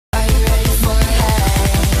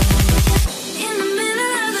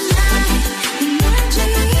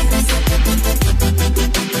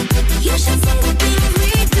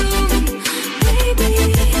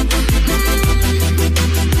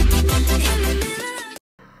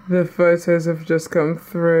The photos have just come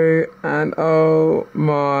through and oh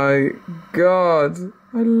my god,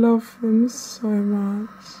 I love them so much.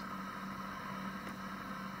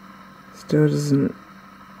 Still doesn't,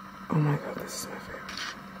 oh my god, this is my favourite.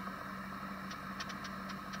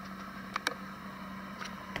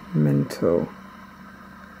 Mental.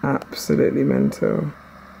 Absolutely mental.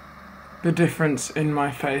 The difference in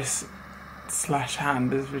my face /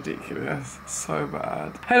 hand is ridiculous. So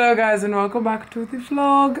bad. Hello guys and welcome back to the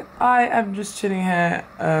vlog. I am just chilling here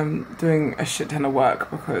doing a shit ton of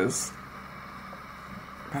work because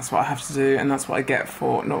that's what I have to do and that's what I get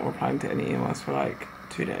for not replying to any emails for like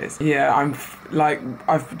 2 days. Yeah,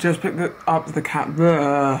 I've just picked up the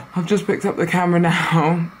camera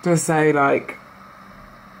now to say like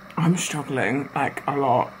I'm struggling like a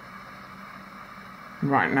lot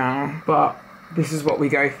right now, but this is what we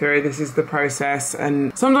go through. This is the process,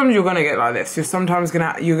 and sometimes you're gonna get like this. You're sometimes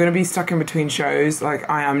you're gonna be stuck in between shows, like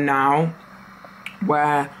I am now,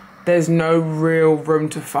 where there's no real room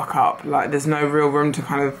to fuck up. Like there's no real room to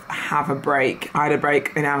kind of have a break. I had a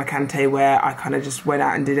break in Alicante where I kind of just went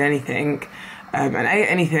out and did anything. And ate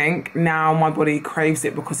anything. Now my body craves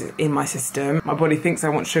it because it's in my system. My body thinks I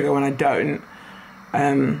want sugar when I don't.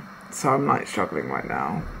 So I'm like struggling right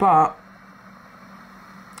now, but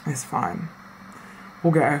it's fine.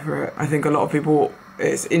 We'll get over it. I think a lot of people,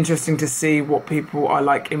 it's interesting to see what people are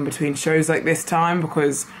like in between shows like this time,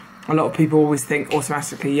 because a lot of people always think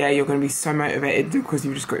automatically, yeah, you're going to be so motivated because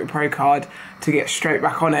you've just got your pro card to get straight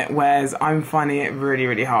back on it, whereas I'm finding it really,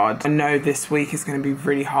 really hard. I know this week is going to be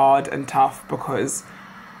really hard and tough because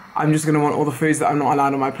I'm just going to want all the foods that I'm not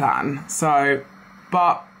allowed on my plan. So,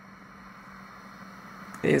 but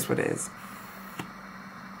it is what it is.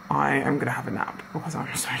 I am gonna have a nap because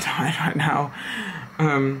I'm so tired right now.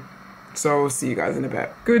 So I'll see you guys in a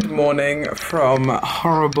bit. Good morning from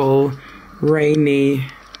horrible, rainy,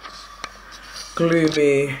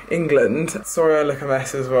 gloomy England. Sorry I look a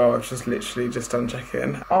mess as well. I've just literally just done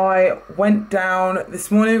check-in. I went down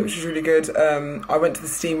this morning, which was really good. I went to the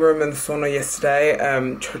steam room and the sauna yesterday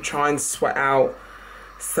to try and sweat out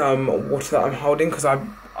some water that I'm holding, because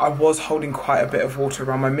I was holding quite a bit of water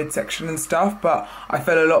around my midsection and stuff, but I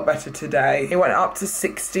felt a lot better today. It went up to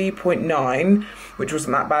 60.9, which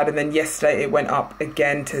wasn't that bad, and then yesterday it went up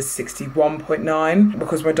again to 61.9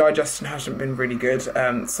 because my digestion hasn't been really good.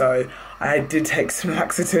 So I did take some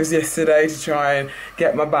laxatives yesterday to try and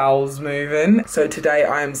get my bowels moving. So today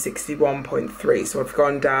I am 61.3, so I've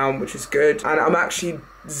gone down, which is good, and I'm actually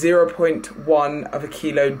 0.1 of a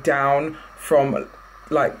kilo down from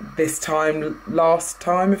like this time last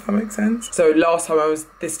time, if that makes sense. So last time I was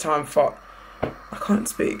this time far, I can't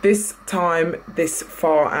speak. This time this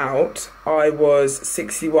far out I was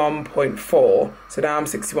 61.4, so now I'm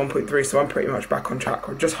 61.3, so I'm pretty much back on track.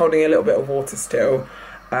 I'm just holding a little bit of water still,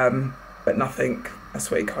 but nothing a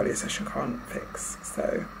sweaty cardio session can't fix,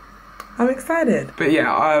 so I'm excited. But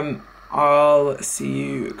yeah, I'll see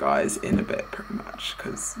you guys in a bit pretty much,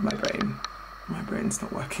 because my brain's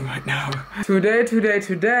not working right now.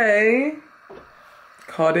 Today,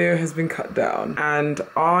 cardio has been cut down and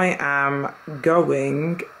I am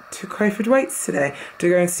going to Crayford Weights today to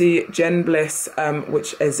go and see Jen Bliss,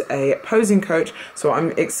 which is a posing coach. So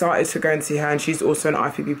I'm excited to go and see her, and she's also an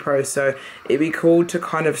IFBB pro, so it'd be cool to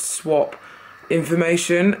kind of swap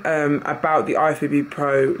information about the IFBB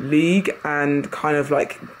Pro League and kind of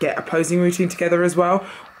like get a posing routine together as well,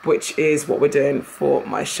 which is what we're doing for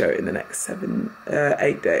my show in the next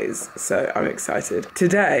 8 days. So I'm excited.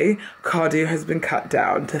 Today, cardio has been cut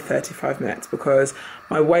down to 35 minutes because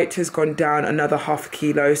my weight has gone down another ½ a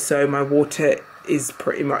kilo, so my water is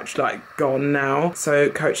pretty much like gone now. So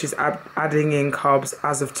coach is adding in carbs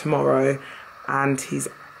as of tomorrow, and he's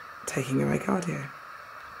taking away cardio.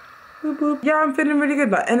 Boop, boop. Yeah, I'm feeling really good.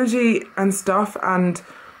 Like energy and stuff and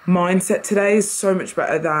mindset today is so much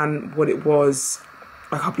better than what it was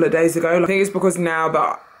a couple of days ago. I think it's because now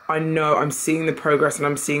that I know I'm seeing the progress and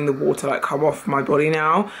I'm seeing the water like come off my body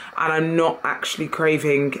now, and I'm not actually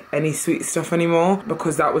craving any sweet stuff anymore,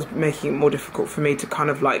 because that was making it more difficult for me to kind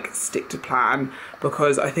of like stick to plan,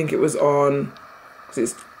 because I think it was on,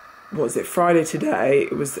 what was it, Friday today,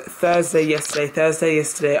 it was Thursday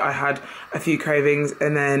yesterday I had a few cravings,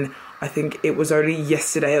 and then I think it was only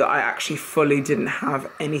yesterday that I actually fully didn't have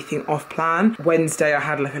anything off plan. Wednesday I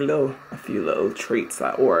had like a few little treats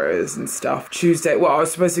like Oreos and stuff. Tuesday, well, I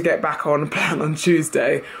was supposed to get back on plan on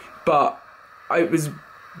Tuesday, but I was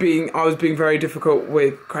being very difficult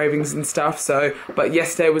with cravings and stuff. So, but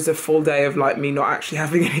yesterday was a full day of like me not actually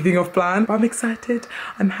having anything off plan. But I'm excited,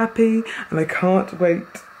 I'm happy, and I can't wait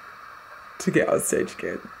to get on stage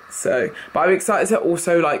again. So, but I'm excited to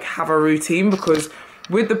also like have a routine, because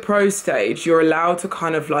with the pro stage, you're allowed to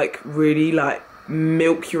kind of like really like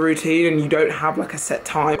milk your routine, and you don't have like a set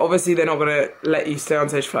time. Obviously they're not gonna let you stay on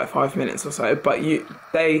stage for like 5 minutes or so, but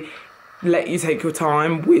they let you take your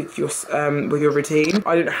time with your routine.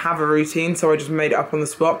 I didn't have a routine, so I just made it up on the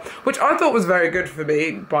spot, which I thought was very good for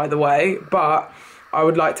me, by the way, but I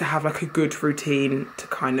would like to have like a good routine to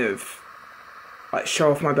kind of like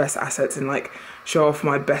show off my best assets and like show off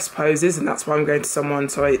my best poses, and that's why I'm going to someone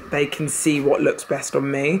so they can see what looks best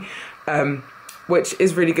on me, which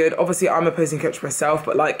is really good. Obviously I'm a posing coach myself,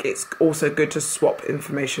 but like it's also good to swap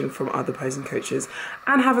information from other posing coaches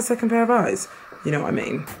and have a second pair of eyes, you know what I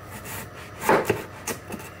mean.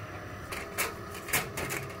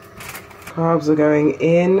 Carbs are going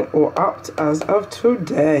in or up as of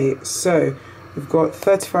today. So we've got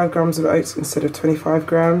 35 grams of oats instead of 25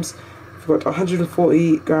 grams. We've got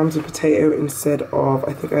 140 grams of potato instead of,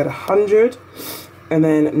 I think I had 100. And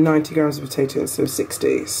then 90 grams of potato instead of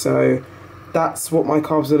 60. So that's what my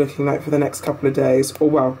carbs are looking like for the next couple of days. Or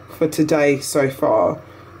well, for today so far.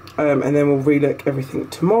 And then we'll relook everything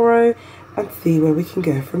tomorrow and see where we can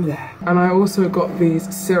go from there. And I also got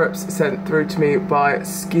these syrups sent through to me by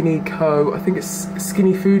Skinny Co. I think it's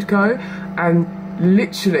Skinny Food Co. And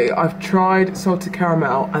literally, I've tried salted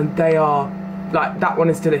caramel and they are, like, that one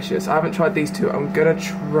is delicious. I haven't tried these two. I'm gonna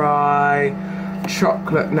try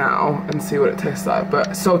chocolate now and see what it tastes like.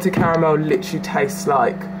 But salted caramel literally tastes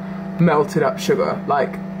like melted up sugar,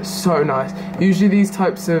 like so nice. Usually these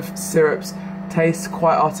types of syrups taste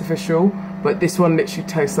quite artificial, but this one literally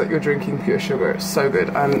tastes like you're drinking pure sugar. It's so good,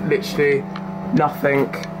 and literally nothing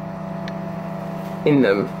in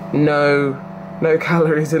them. No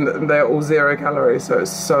calories in them. They're all 0 calories, so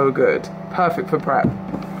it's so good. Perfect for prep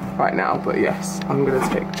right now, but yes, I'm gonna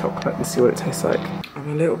take chocolate and see what it tastes like. I'm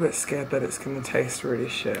a little bit scared that it's gonna taste really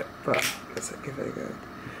shit, but let's give it a go.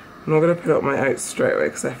 I'm not gonna put up my oats straight away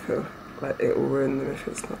because I feel like it will ruin them if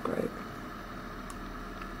it's not great.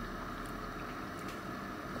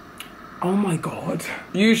 Oh my god.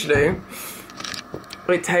 Usually,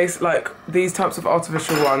 it tastes like these types of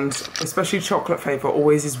artificial ones, especially chocolate flavour,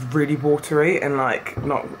 always is really watery and like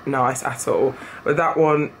not nice at all. But that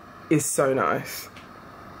one is so nice.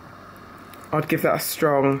 I'd give that a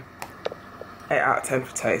strong 8 out of 10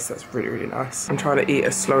 for taste. That's really, really nice. I'm trying to eat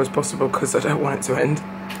as slow as possible because I don't want it to end.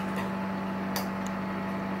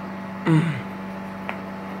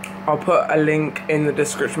 I'll put a link in the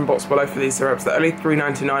description box below for these syrups. They're only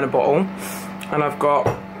 $3.99 a bottle. And I've got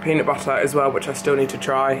peanut butter as well, which I still need to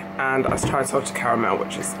try. And I've tried salted caramel,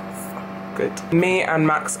 which is good. Me and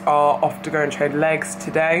Max are off to go and train legs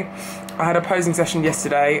today. I had a posing session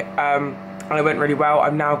yesterday and it went really well.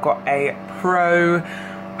 I've now got a pro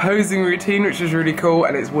posing routine, which is really cool,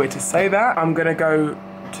 and it's weird to say that. I'm gonna go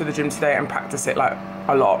to the gym today and practice it like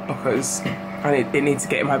a lot because it needs to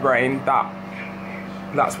get in my brain that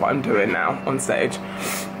that's what I'm doing now on stage,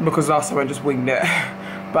 because last time I just winged it.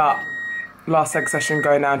 But last leg session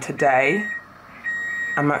going down today,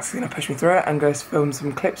 and Max is gonna push me through it and go film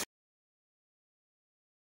some clips.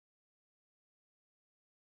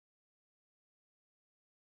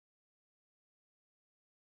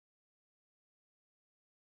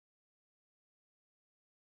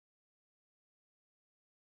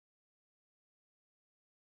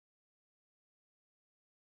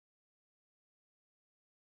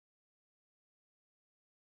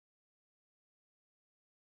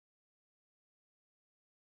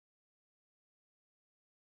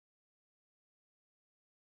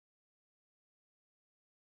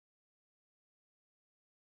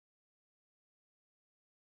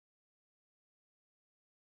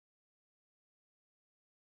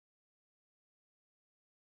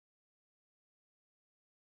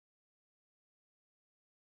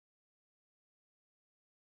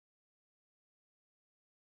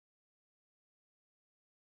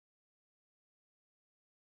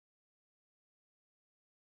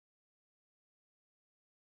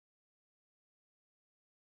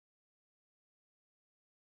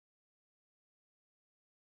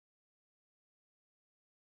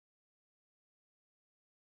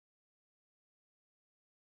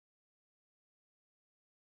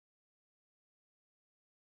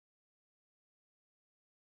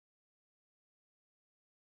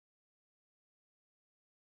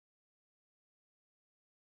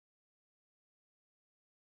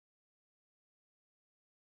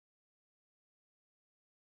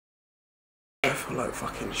 I feel like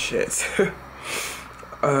fucking shit.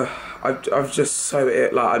 I've just so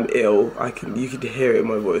ill, like I'm ill. You could hear it in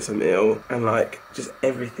my voice. I'm ill, and like just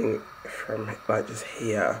everything from like just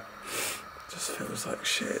here just feels like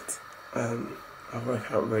shit. I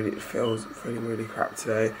woke up really, it feels really crap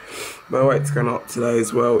today. My weight's gone up today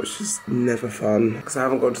as well, which is never fun because I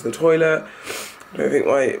haven't gone to the toilet. I don't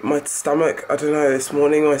think my stomach, I don't know, this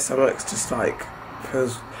morning my stomach's just like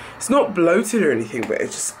feels, it's not bloated or anything, but I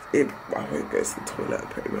won't go to the toilet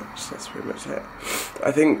pretty much. That's pretty much it.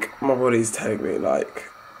 I think my body's telling me like,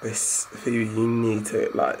 this, Phoebe, you need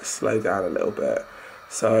to like slow down a little bit.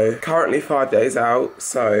 So currently 5 days out,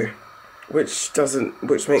 so which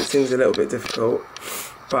makes things a little bit difficult.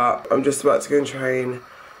 But I'm just about to go and train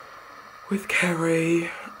with Kerry,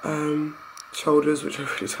 shoulders, which I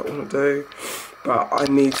really don't want to do. But I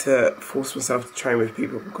need to force myself to train with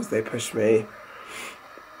people because they push me.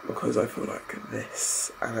 Because I feel like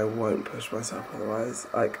this, and I won't push myself otherwise,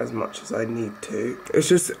 like as much as I need to. It's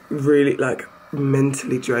just really like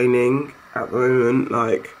mentally draining at the moment.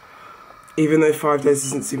 Like, even though 5 days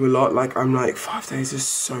doesn't seem a lot, like I'm like 5 days is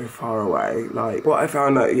so far away. Like what I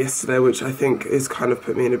found out yesterday, which I think is kind of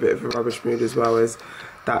put me in a bit of a rubbish mood as well, is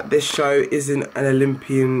that this show isn't an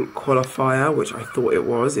Olympian qualifier, which I thought it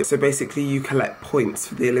was. So basically you collect points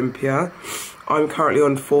for the Olympia. I'm currently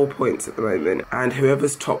on 4 points at the moment, and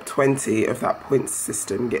whoever's top 20 of that points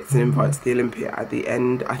system gets an invite to the Olympia at the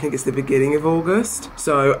end. I think it's the beginning of August.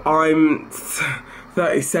 So I'm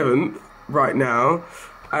 37th right now.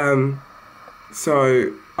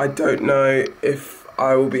 So I don't know if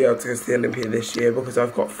I will be able to go to the Olympia this year because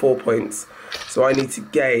I've got 4 points. So I need to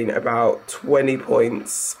gain about 20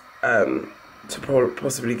 points to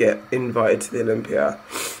possibly get invited to the Olympia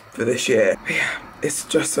for this year. But yeah, it's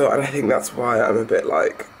just so, and I think that's why I'm a bit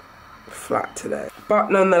like flat today. But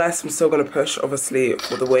nonetheless, I'm still going to push obviously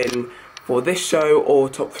for the win for this show or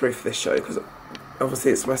top 3 for this show, because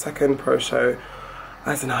obviously it's my second pro show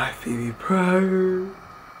as an IFBB pro.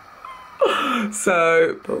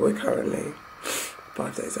 So, but we're currently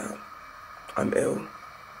 5 days out. I'm ill,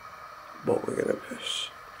 but we're gonna push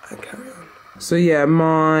and carry on. So yeah,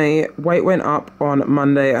 my weight went up on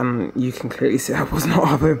Monday, and you can clearly see I was not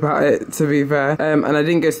happy about it, to be fair. And I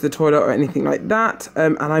didn't go to the toilet or anything like that.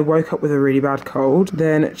 And I woke up with a really bad cold.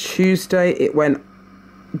 Then Tuesday it went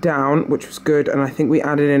down, which was good, and I think we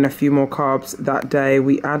added in a few more carbs that day.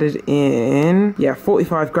 We added in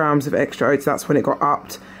 45 grams of extra oats. That's when it got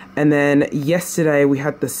upped. And then yesterday we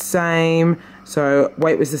had the same, so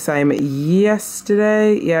weight was the same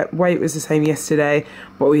yesterday. Yeah, weight was the same yesterday,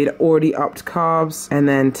 but we had already upped carbs. And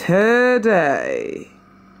then today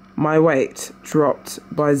my weight dropped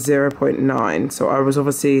by 0.9. So I was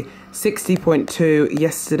obviously 60.2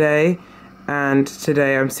 yesterday, and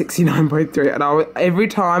today I'm 69.3. And every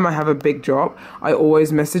time I have a big drop, I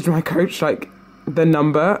always message my coach like the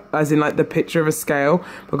number, as in like the picture of a scale,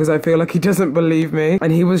 because I feel like he doesn't believe me.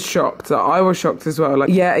 And he was shocked. So I was shocked as well. Like,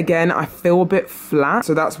 yeah, again, I feel a bit flat,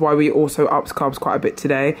 so that's why we also upped carbs quite a bit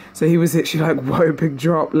today. So he was literally like, whoa, big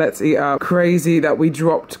drop, let's eat up. Crazy that we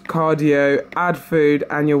dropped cardio, add food,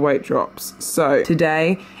 and your weight drops. So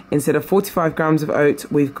today, instead of 45 grams of oats,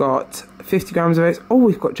 we've got 50 grams of oats. Oh,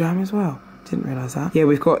 we've got jam as well. Didn't realise that. Yeah,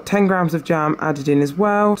 we've got 10 grams of jam added in as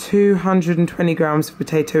well, 220 grams of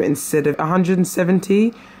potato instead of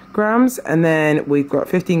 170 grams, and then we've got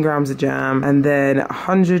 15 grams of jam, and then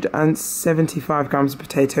 175 grams of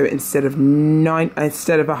potato instead of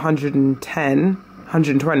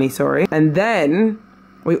 120, sorry. And then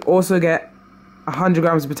we also get 100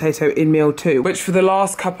 grams of potato in meal 2, which for the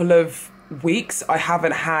last couple of weeks I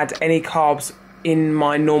haven't had any carbs in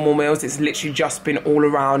my normal meals. It's literally just been all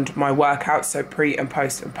around my workouts, so pre and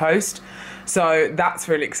post and post. So that's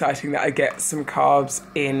really exciting that I get some carbs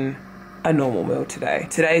in a normal meal today.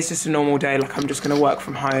 Today is just a normal day, like I'm just gonna work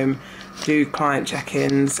from home, do client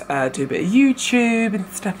check-ins, do a bit of YouTube and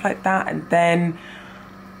stuff like that, and then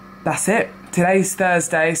that's it. Today's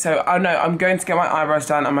Thursday, so oh no, I'm going to get my eyebrows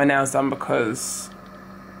done and my nails done because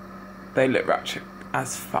they look ratchet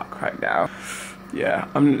as fuck right now. Yeah,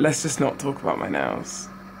 let's just not talk about my nails.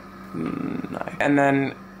 No. And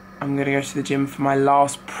then I'm gonna go to the gym for my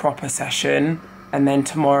last proper session, and then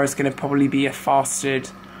tomorrow's gonna probably be a fasted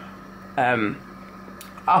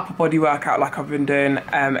upper body workout like I've been doing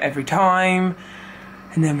every time.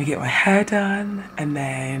 And then we get my hair done, and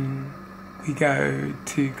then we go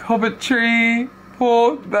to Coventry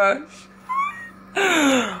for the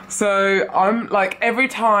so I'm like, every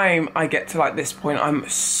time I get to like this point, I'm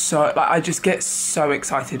so like, I just get so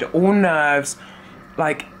excited, all nerves,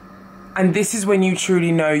 like, and this is when you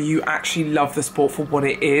truly know you actually love the sport for what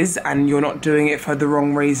it is, and you're not doing it for the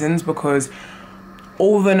wrong reasons, because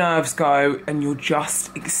all the nerves go and you're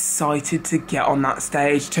just excited to get on that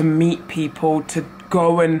stage, to meet people, to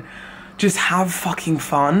go and just have fucking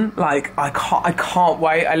fun. Like I can't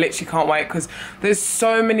wait. I literally can't wait, because there's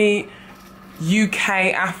so many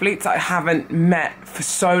UK athletes that I haven't met for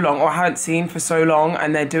so long, or haven't seen for so long,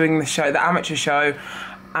 and they're doing the show, the amateur show,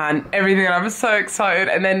 and everything, and I'm so excited.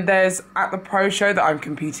 And then there's, at the pro show that I'm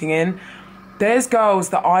competing in, there's girls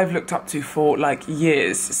that I've looked up to for like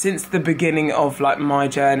years, since the beginning of like my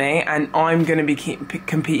journey, and I'm going to be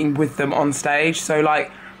competing with them on stage. So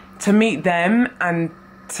like, to meet them and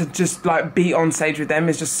to just like be on stage with them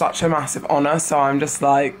is just such a massive honor. So I'm just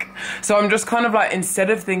kind of like,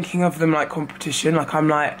 instead of thinking of them like competition, like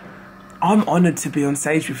I'm honored to be on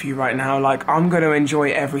stage with you right now. Like, I'm going to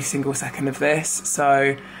enjoy every single second of this.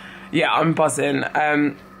 So yeah, I'm buzzing.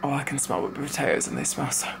 Oh, I can smell whipped potatoes and they smell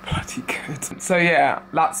so bloody good. So yeah,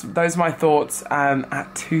 those are my thoughts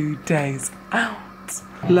at 2 days out.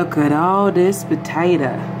 Look at all this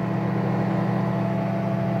potato.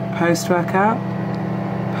 Post-workout,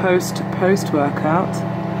 post-workout,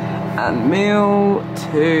 and meal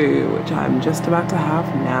 2, which I'm just about to have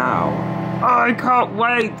now. I can't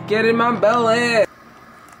wait, get in my belly.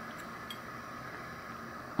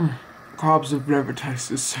 Carbs have never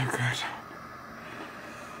tasted so good.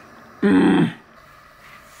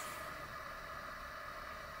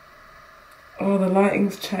 Oh, the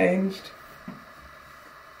lighting's changed.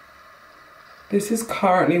 This is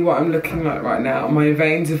currently what I'm looking like right now. My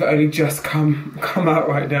veins have only just come out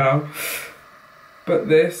right now. But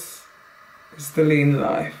this is the lean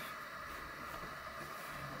life.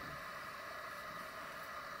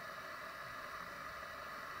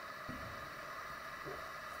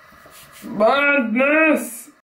 Madness!